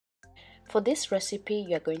For this recipe,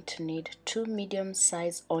 you are going to need 2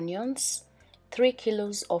 medium-sized onions, 3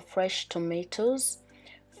 kilos of fresh tomatoes,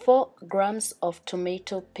 4 grams of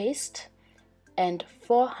tomato paste, and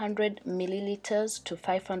 400 milliliters to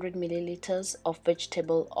 500 milliliters of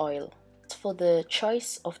vegetable oil. For the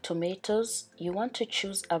choice of tomatoes, you want to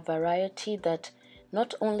choose a variety that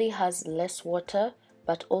not only has less water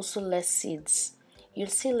but also less seeds. You'll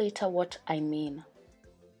see later what I mean.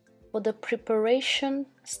 For the preparation,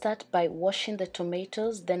 start by washing the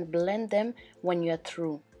tomatoes, then blend them when you are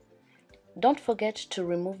through. Don't forget to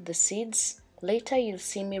remove the seeds. Later you'll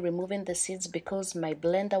see me removing the seeds because my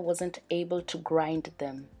blender wasn't able to grind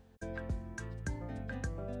them.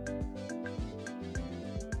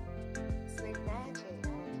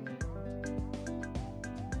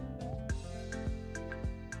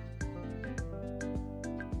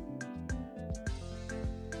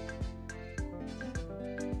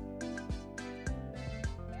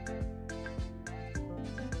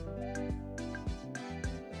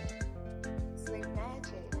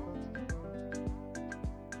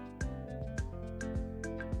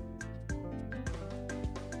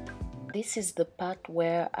 This is the part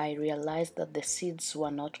where I realized that the seeds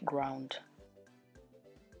were not ground.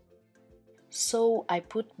 So I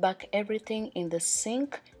put back everything in the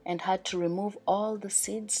sink and had to remove all the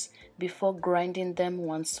seeds before grinding them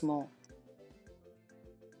once more.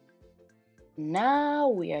 Now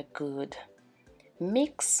we are good.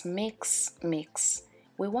 Mix, mix, mix.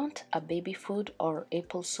 We want a baby food or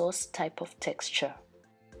applesauce type of texture.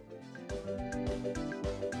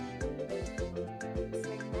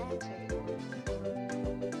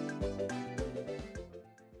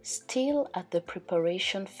 Still at the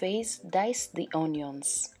preparation phase, dice the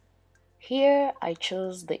onions. Here I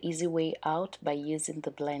chose the easy way out by using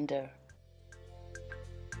the blender.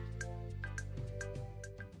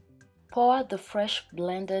 Pour the fresh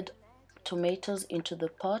blended tomatoes into the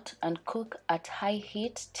pot and cook at high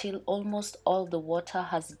heat till almost all the water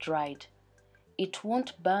has dried. It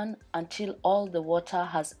won't burn until all the water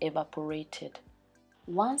has evaporated.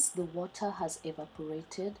 Once the water has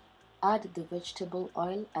evaporated, add the vegetable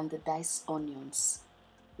oil and the diced onions.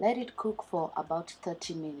 Let it cook for about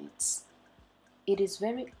 30 minutes. It is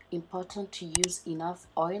very important to use enough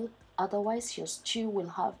oil, otherwise your stew will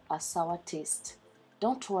have a sour taste.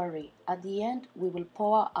 Don't worry, at the end we will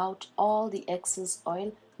pour out all the excess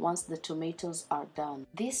oil once the tomatoes are done.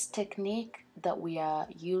 This technique that we are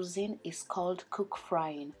using is called cook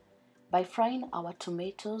frying. By frying our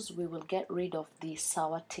tomatoes, we will get rid of the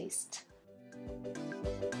sour taste.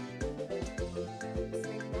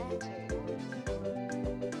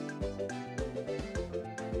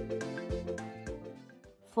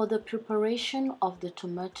 For the preparation of the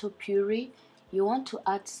tomato puree, you want to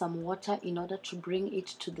add some water in order to bring it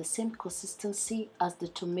to the same consistency as the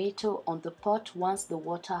tomato on the pot once the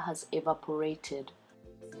water has evaporated.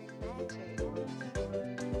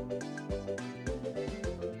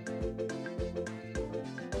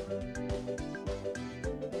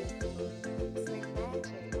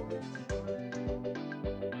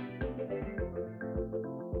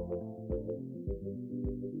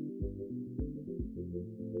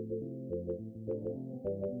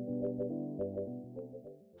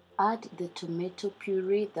 Add the tomato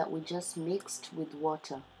puree that we just mixed with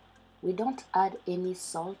water. We don't add any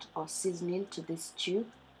salt or seasoning to this stew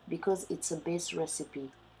because it's a base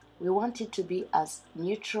recipe. We want it to be as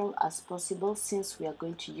neutral as possible since we are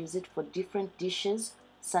going to use it for different dishes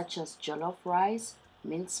such as jollof rice,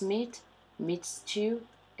 mincemeat, meat stew,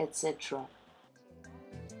 etc.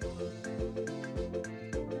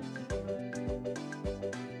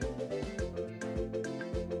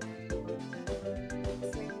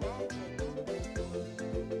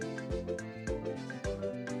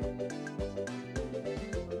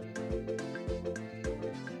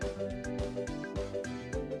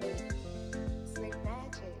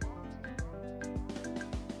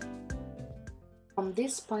 From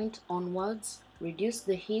this point onwards, reduce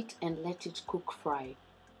the heat and let it cook fry.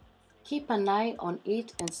 Keep an eye on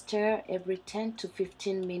it and stir every 10 to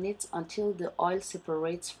 15 minutes until the oil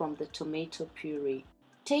separates from the tomato puree.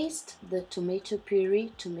 Taste the tomato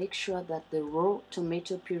puree to make sure that the raw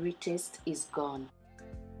tomato puree taste is gone.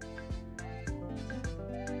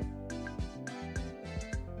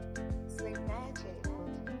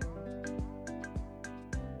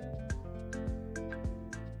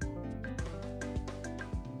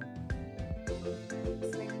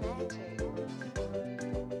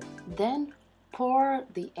 Then pour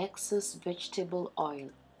the excess vegetable oil.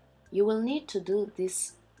 You will need to do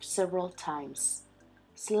this several times.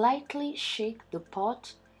 Slightly shake the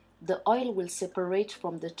pot. The oil will separate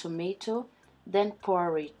from the tomato, then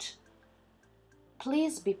pour it.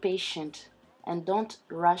 Please be patient and don't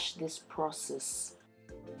rush this process.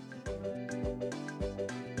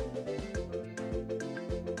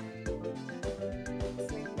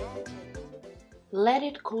 Let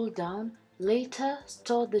it cool down. Later,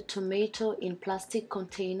 store the tomato in plastic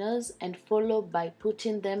containers and follow by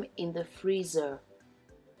putting them in the freezer.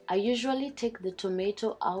 I usually take the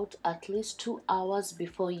tomato out at least 2 hours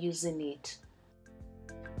before using it.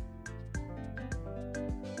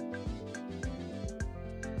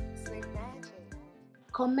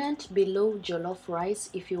 Comment below jollof rice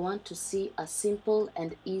if you want to see a simple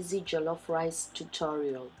and easy jollof rice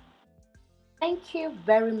tutorial. Thank you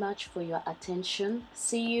very much for your attention.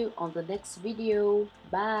 See you on the next video.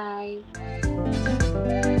 Bye.